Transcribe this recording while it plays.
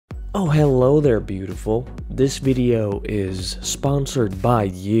Oh, hello there, beautiful. This video is sponsored by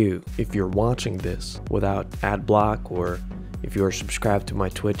you. If you're watching this without ad block, or if you're subscribed to my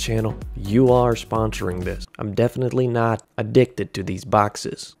Twitch channel, you are sponsoring this. I'm definitely not addicted to these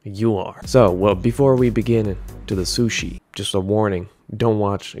boxes. You are. So, well, before we begin to the sushi, just a warning, don't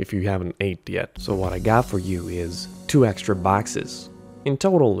watch if you haven't ate yet. So what I got for you is 2 extra boxes. In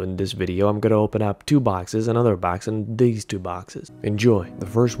total, in this video, I'm gonna open up 2 boxes, another box, and these 2 boxes. Enjoy the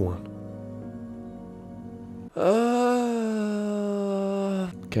first one.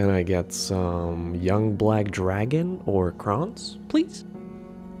 Can I get some young black dragon or crowns, please?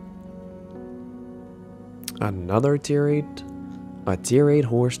 Another tier 8. A tier 8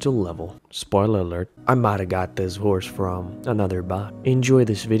 horse to level. Spoiler alert, I might have got this horse from another bot. Enjoy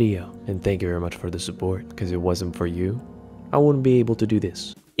this video, and thank you very much for the support, because it wasn't for you, I wouldn't be able to do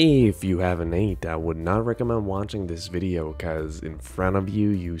this. If you haven't ate, I would not recommend watching this video, because in front of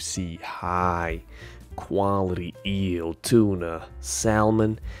you, you see high quality eel, tuna,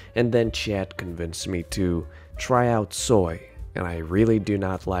 salmon, and then chat convinced me to try out soy, and I really do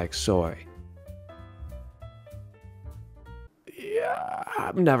not like soy. Yeah,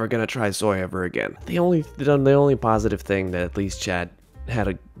 I'm never gonna try soy ever again. The only positive thing that at least Chad had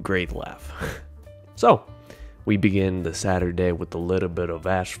a great laugh. So, we begin the Saturday with a little bit of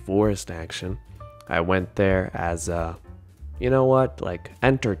Ash Forest action. I went there as a, you know what, like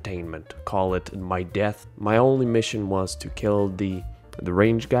entertainment, call it my death. My only mission was to kill the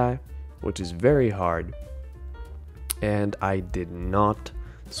range guy, which is very hard. And I did not,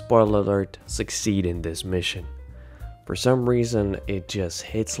 spoiler alert, succeed in this mission. For some reason, it just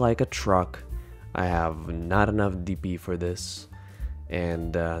hits like a truck. I have not enough DP for this.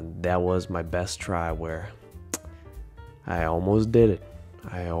 And that was my best try where I almost did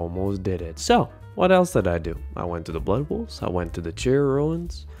it. So, what else did I do? I went to the Blood Pools, I went to the Cheer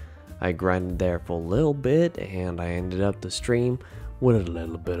Ruins, I grinded there for a little bit, and I ended up the stream with a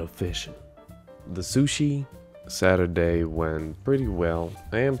little bit of fishing. The sushi Saturday went pretty well.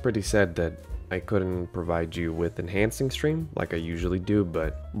 I am pretty sad that I couldn't provide you with enhancing stream like I usually do,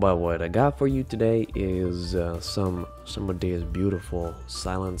 but what I got for you today is some of Daya's beautiful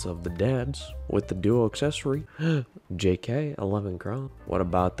Silence of the Deads with the duo accessory. JK, 11 crown. What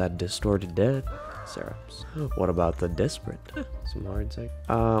about that Distorted Dead? Syrups. What about the Desperate? Some hard sake.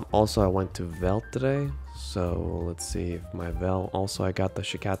 Also, I went to Vel today, so let's see if my Vel. Also, I got the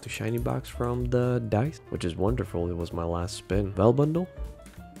Shikatu shiny box from the dice, which is wonderful. It was my last spin. Vel bundle.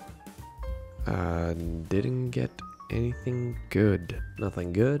 Didn't get anything good.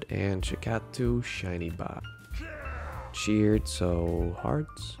 Nothing good, and Shikatu shiny box. Cheered, so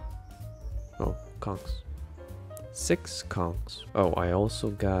hearts. Oh, conks. 6 conks. Oh, I also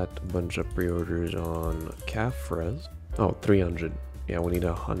got a bunch of pre-orders on Cafres. Oh, 300. Yeah, we need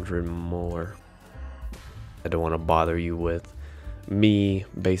 100 more. I don't want to bother you with me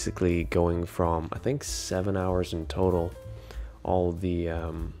basically going from, I think, 7 hours in total. All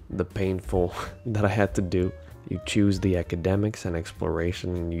the painful that I had to do. You choose the academics and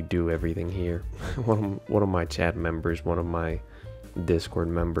exploration, and you do everything here. one of my chat members, one of my Discord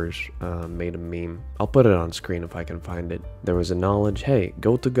members made a meme. I'll put it on screen if I can find it. There was a knowledge, hey,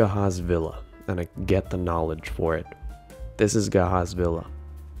 go to Gaha's villa, and I get the knowledge for it. This is Gaha's villa.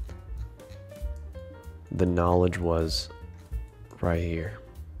 The knowledge was right here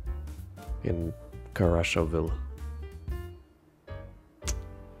in Karasho villa.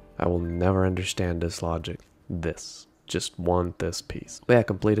 I will never understand this logic. This. Just want this piece. But yeah, I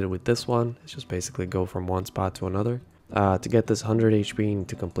completed it with this one. It's just basically go from one spot to another. To get this 100 HP, I need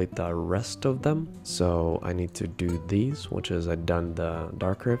to complete the rest of them. So I need to do these, which is I've done the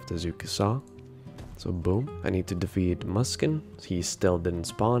Dark Rift, as you saw. So boom. I need to defeat Muskin. He still didn't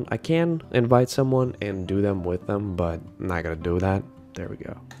spawn. I can invite someone and do them with them, but I'm not gonna do that. There we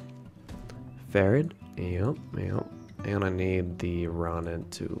go. Farid. Yep. And I need the Ronin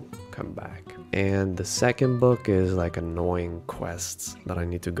to come back. And the second book is like annoying quests that I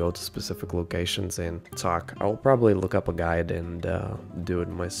need to go to specific locations and talk. I'll probably look up a guide and do it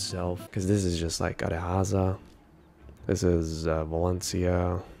myself, because this is just like Arehaza. This is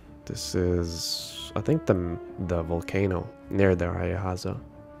Valencia. This is, I think, the volcano near the Arehaza.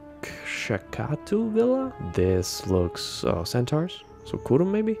 Shikatu Villa. This looks centaurs. So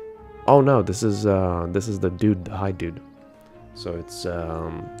Kurum maybe. Oh no, this is the dude, the high dude. So it's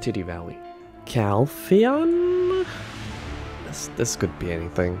Titty Valley. Calpheon? This could be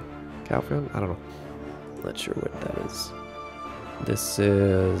anything. Calpheon? I don't know. Not sure what that is.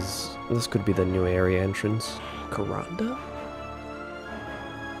 This could be the new area entrance. Karanda?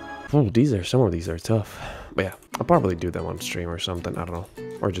 Oh, some of these are tough. But yeah, I'll probably do them on stream or something, I don't know.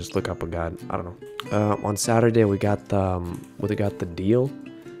 or just look up a guide. I don't know. On Saturday we got the deal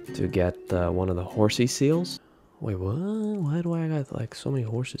to get one of the horsey seals. Wait, what? Why do I got like so many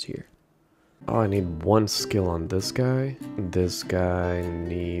horses here? Oh, I need 1 skill on this guy. This guy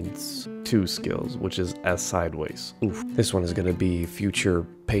needs 2 skills, which is S sideways. Oof. This one is gonna be future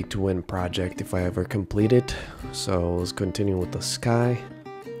pay-to-win project if I ever complete it. So let's continue with the sky.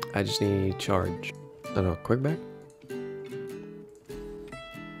 I just need charge. Oh no, quick back?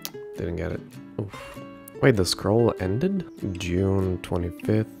 Didn't get it. Oof. Wait, the scroll ended? June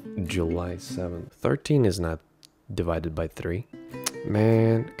 25th, July 7th. 13 is not divided by 3.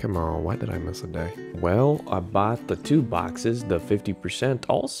 Man, come on, why did I miss a day? Well, I bought the 2 boxes, the 50%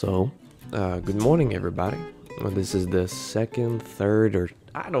 also. Good morning, everybody. Well, this is the 2nd, 3rd, or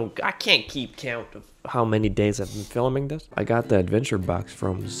I can't keep count of how many days I've been filming this. I got the adventure box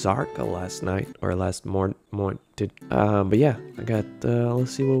from Zarka last night, or last morning. But yeah, I got,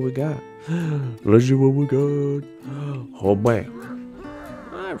 let's see what we got. Let's see what we got. Oh, boy.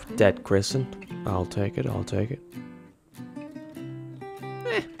 Dead Crescent. I'll take it, I'll take it.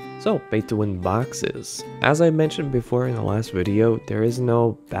 So, pay-to-win boxes. As I mentioned before in the last video, there is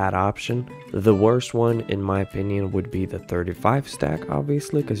no bad option. The worst one, in my opinion, would be the 35 stack,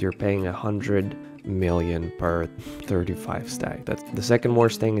 obviously, because you're paying 100 million per 35 stack. That's the second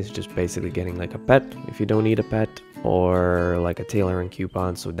worst thing, is just basically getting like a pet if you don't need a pet, or like a tailoring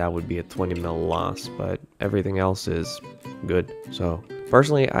coupon, so that would be a 20 mil loss, but everything else is good. So,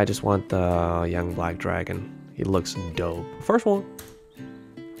 personally, I just want the young black dragon. He looks dope. First one.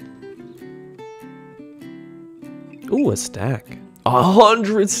 Ooh, a stack.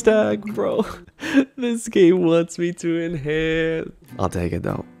 100 stack, bro. This game wants me to enhance. I'll take it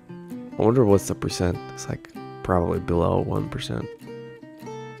though. I wonder what's the percent. It's like probably below 1%.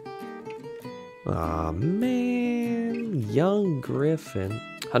 Aw, man. Young Griffin.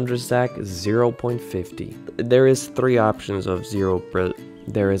 100 stack, 0.50. There is 3 options of 0.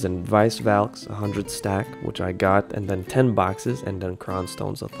 There is an Vice Valks 100 stack, which I got, and then 10 boxes, and then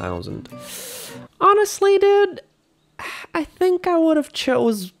Cronstones 1,000. Honestly, dude, I think I would have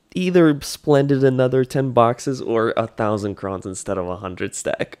chose either Splendid another 10 boxes or 1,000 crons instead of 100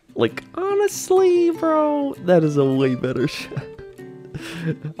 stack. Like, honestly, bro, that is a way better shot.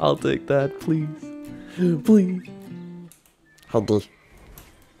 I'll take that, please. Please. I'll do.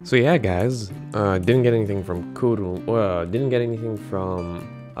 So yeah, guys, didn't get anything from Kuru, didn't get anything from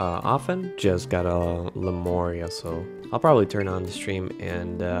Offen, just got a Lemuria, so I'll probably turn on the stream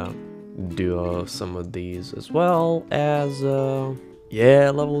and do some of these, as well as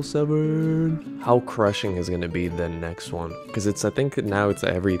yeah, level 7. How crushing is gonna be the next one, because it's, I think now it's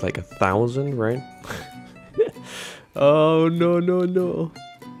every like 1,000, right? Oh no.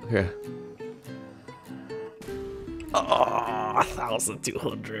 Yeah. Oh,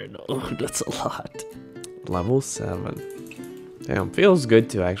 1,200. Oh, that's a lot. Level 7. Damn, feels good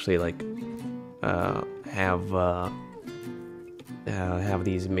to actually like have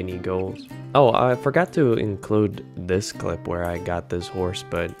these mini goals. Oh, I forgot to include this clip where I got this horse,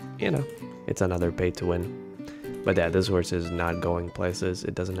 but you know, it's another pay to win. But yeah, this horse is not going places.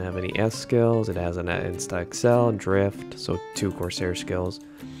 It doesn't have any S skills. It has an Insta Excel, Drift, so 2 Corsair skills.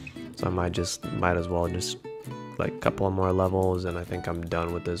 So I might as well just like a couple of more levels, and I think I'm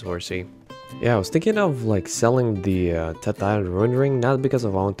done with this horsey. Yeah, I was thinking of like selling the Teta Ruin Ring, not because I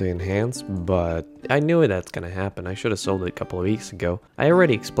want to enhance, but I knew that's gonna happen. I should have sold it a couple of weeks ago. I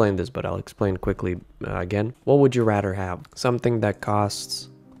already explained this, but I'll explain quickly again. What would you rather have? Something that costs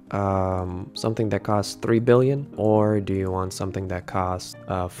 3 billion, or do you want something that costs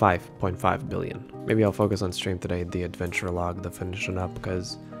 5.5 billion? Maybe I'll focus on stream today, the adventure log, the finishing up,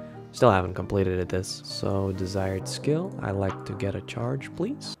 because still haven't completed this. So desired skill, I like to get a charge,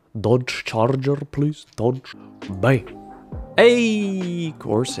 please. Dodge charger, please. Dodge. Bye. Hey,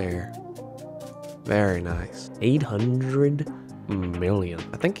 Corsair. Very nice. 800 million.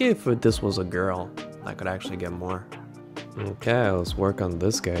 I think if this was a girl, I could actually get more. Okay, let's work on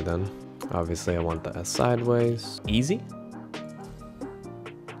this guy then. Obviously, I want the S sideways. Easy.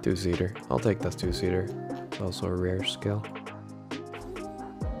 2-seater. I'll take this 2-seater. Also a rare skill.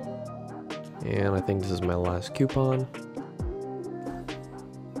 And I think this is my last coupon.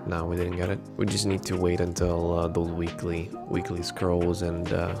 No, we didn't get it. We just need to wait until those weekly scrolls, and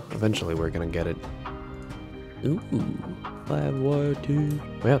eventually we're gonna get it. Ooh,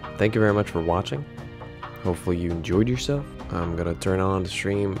 5-wire-2. Well, thank you very much for watching. Hopefully you enjoyed yourself. I'm gonna turn on the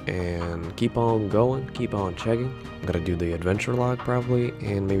stream and keep on going, keep on checking. I'm gonna do the adventure log probably,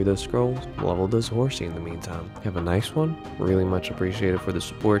 and maybe those scrolls. Level this horsey in the meantime. Have a nice one. Really much appreciated for the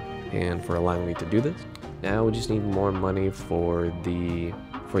support and for allowing me to do this. Now we just need more money for the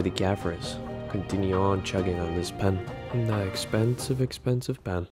for the Caffreys. Continue on chugging on this pen. The expensive pen.